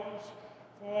yours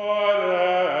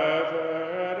forever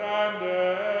and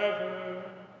ever.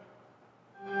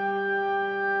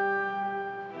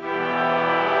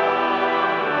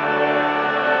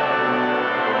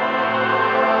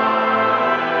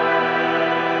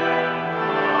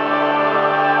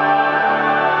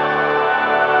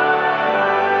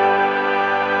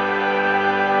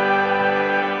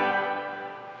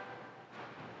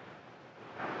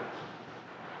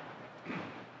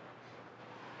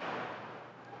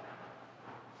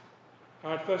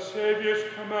 At the Saviour's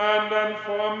command and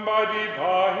formed by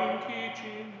divine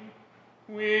teaching,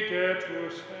 we dare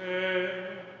to say,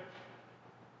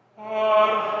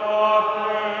 Our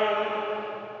Father,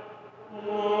 who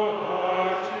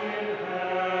art in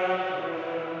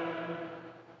heaven,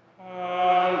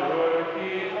 hallowed be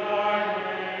thy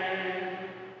name.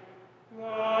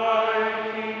 Thy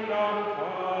kingdom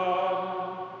come,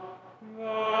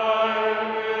 thy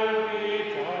will be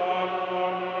done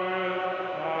on earth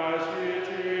as it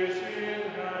is in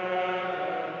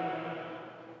heaven.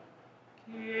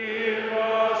 Give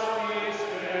us this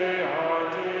day our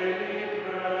daily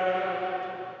bread,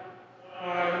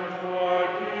 and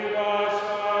forgive us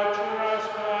our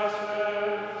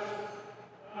trespasses,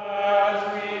 as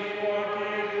we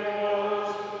forgive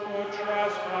those who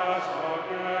trespass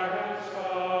against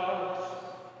us.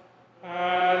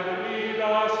 And lead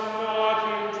us not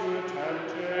into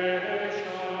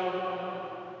temptation,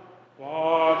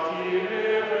 but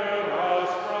deliver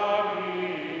us from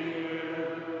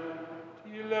evil.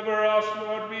 Deliver us,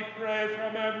 Lord, we pray,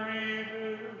 from every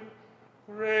evil.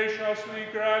 Graciously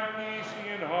grant peace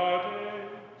in our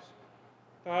days,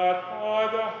 that by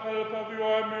the help of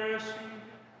your mercy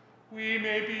we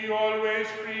may be always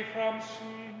free from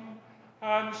sin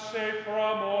and safe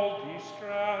from all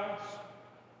distress,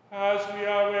 as we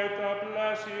await the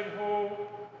blessed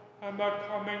hope and the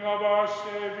coming of our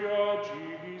Savior,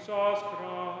 Jesus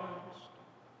Christ.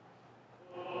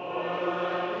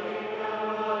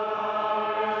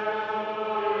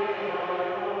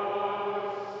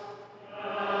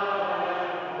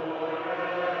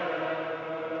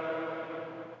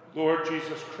 Lord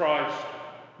Jesus Christ,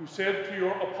 who said to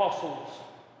your apostles,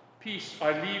 Peace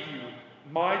I leave you,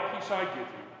 my peace I give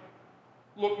you,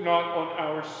 look not on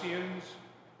our sins,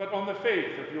 but on the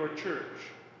faith of your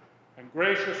church, and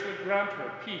graciously grant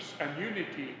her peace and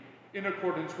unity in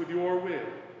accordance with your will,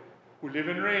 who live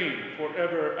and reign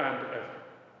forever and ever.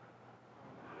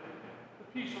 The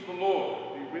peace of the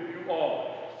Lord be with you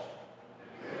all.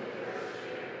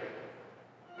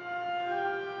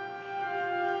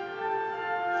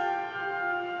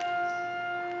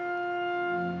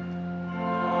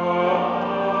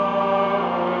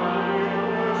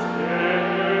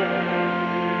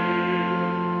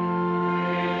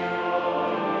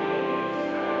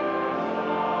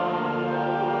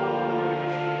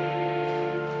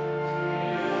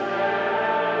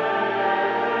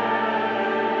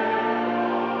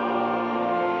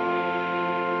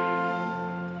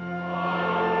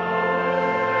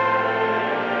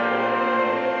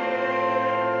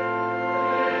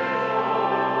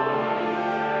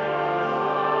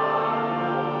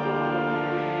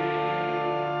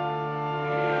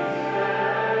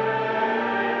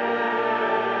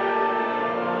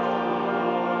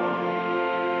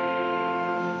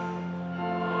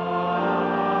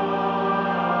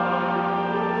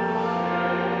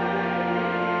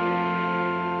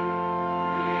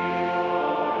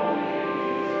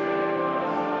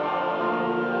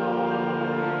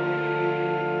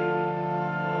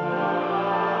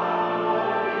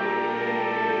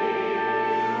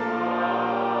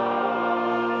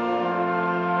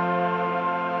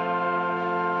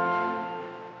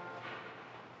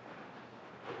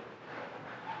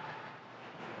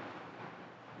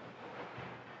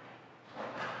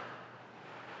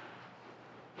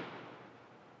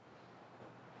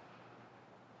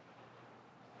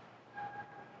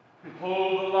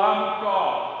 Behold the Lamb of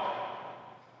God.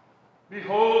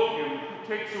 Behold him who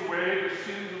takes away the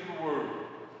sins of the world.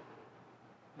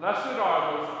 Blessed are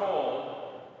those called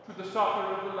to the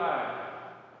supper of the Lamb.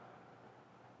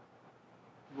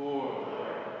 Lord,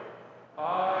 I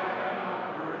am not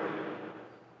worthy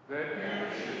that you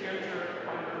should enter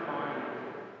under my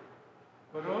roof,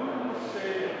 but only say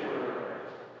a word,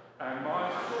 and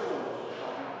my soul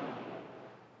shall be healed.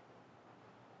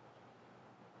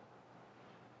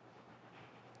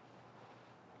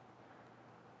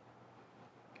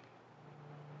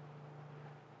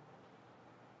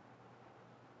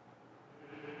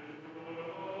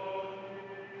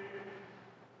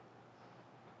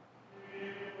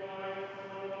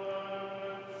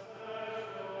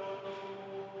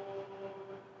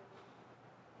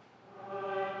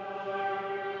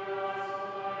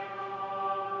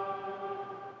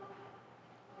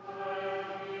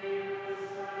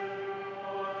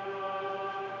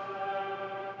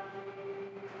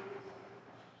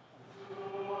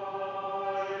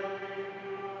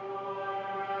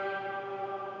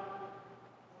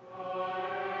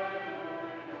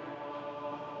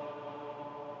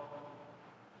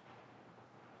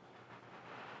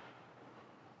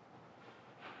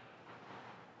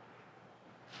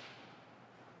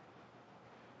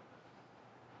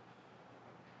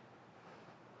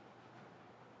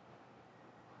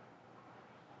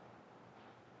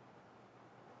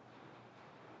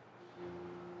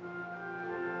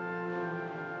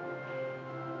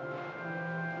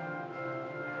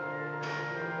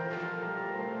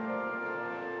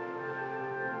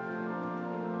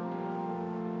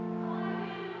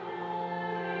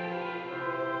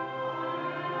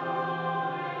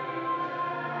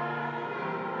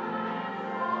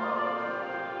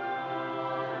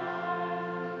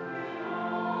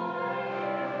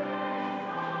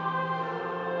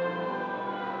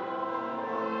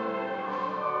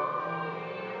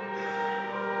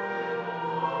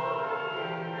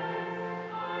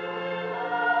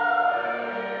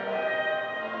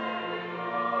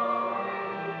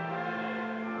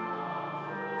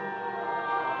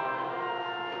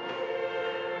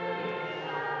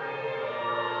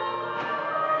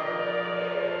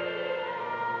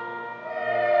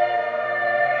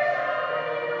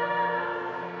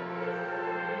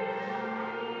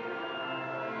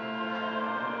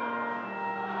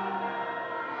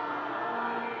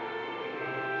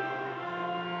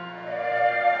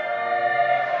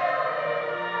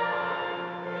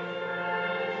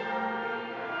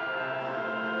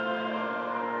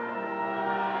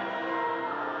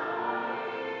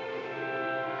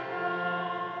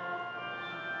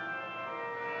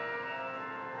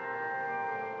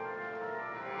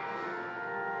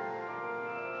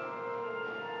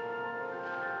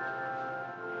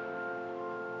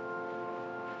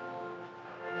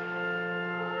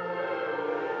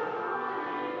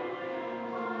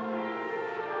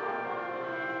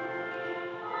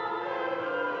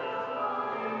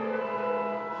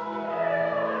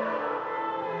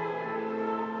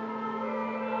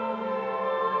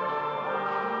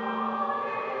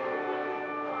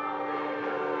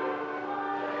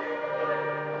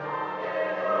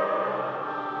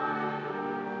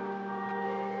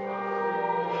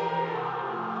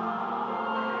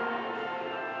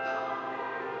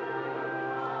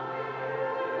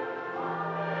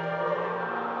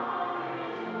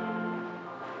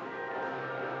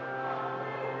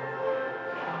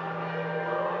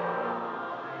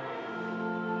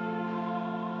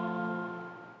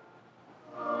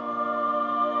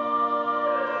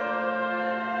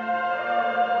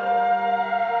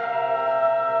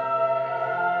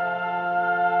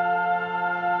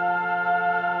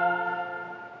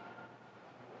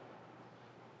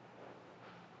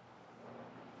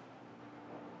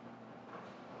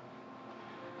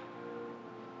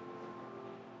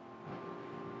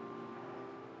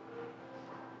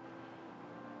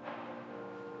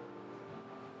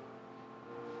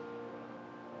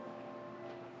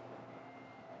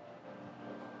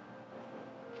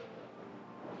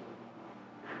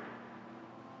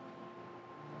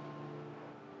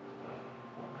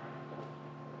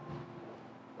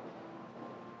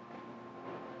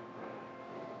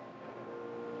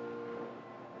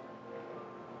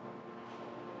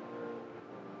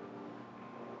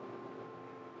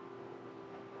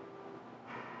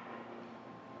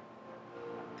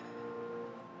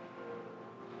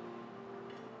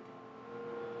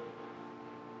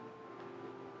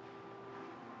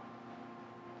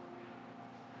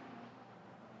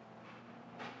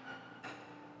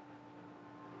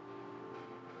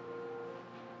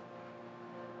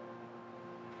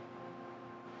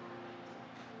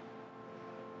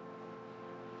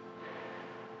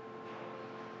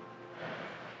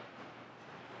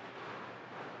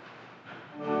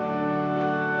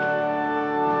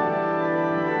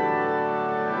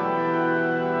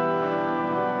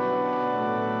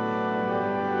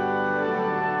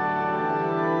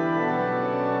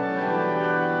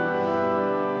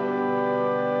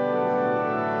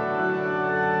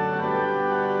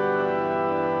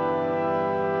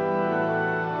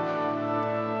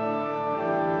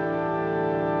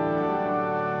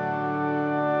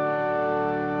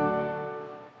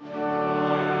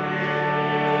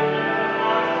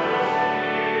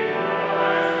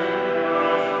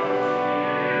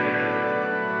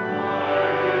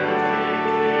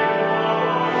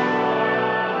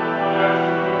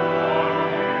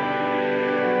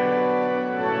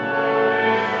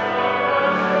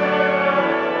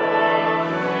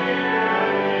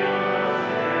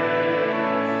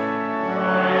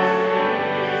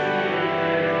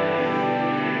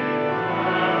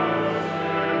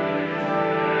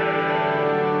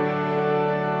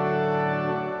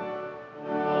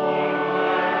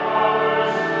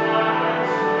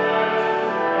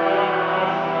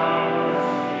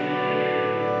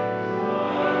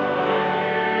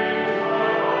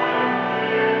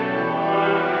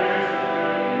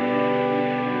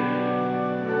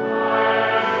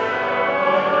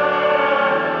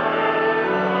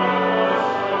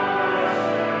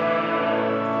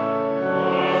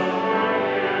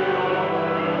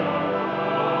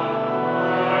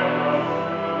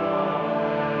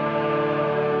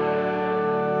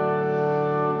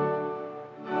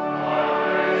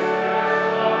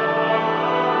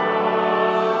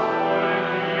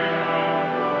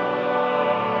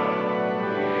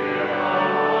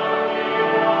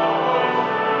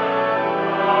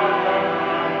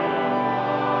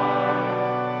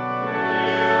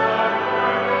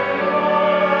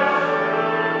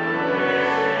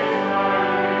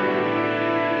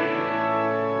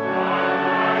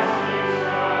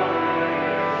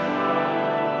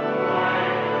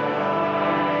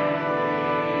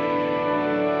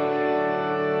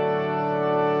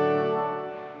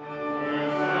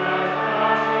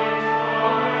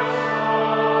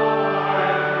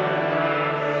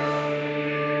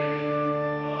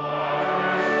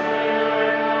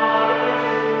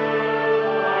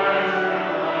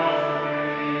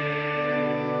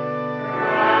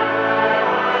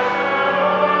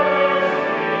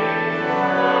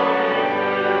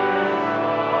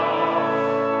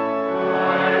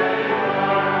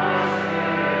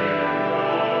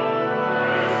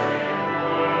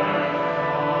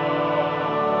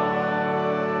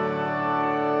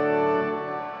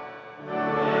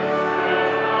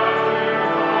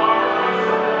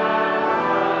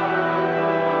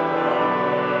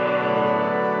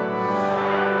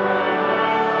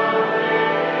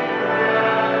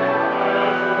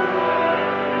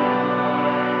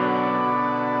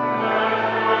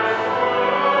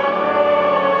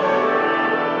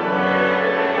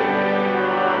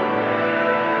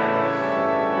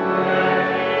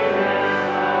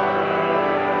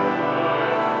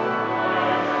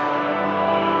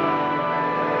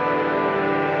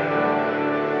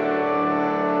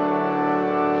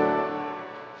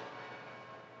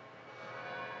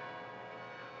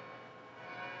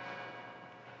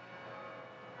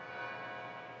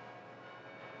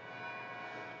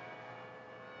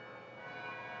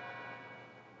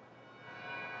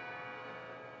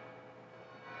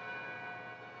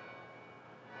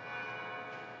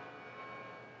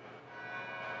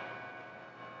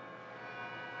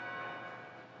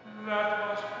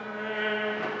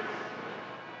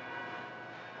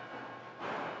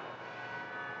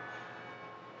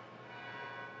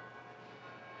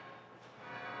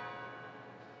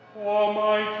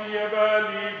 Almighty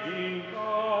ever-living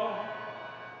God,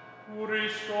 who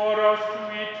restore us to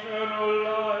eternal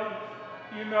life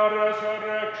in the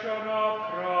resurrection of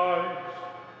Christ,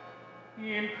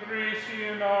 increase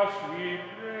in us, we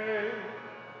pray,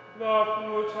 the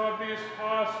fruits of this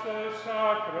Paschal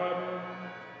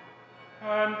sacrament,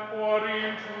 and pour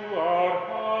into our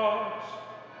hearts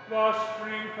the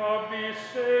strength of this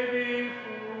saving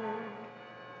food,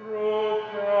 through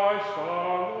Christ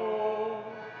our Lord.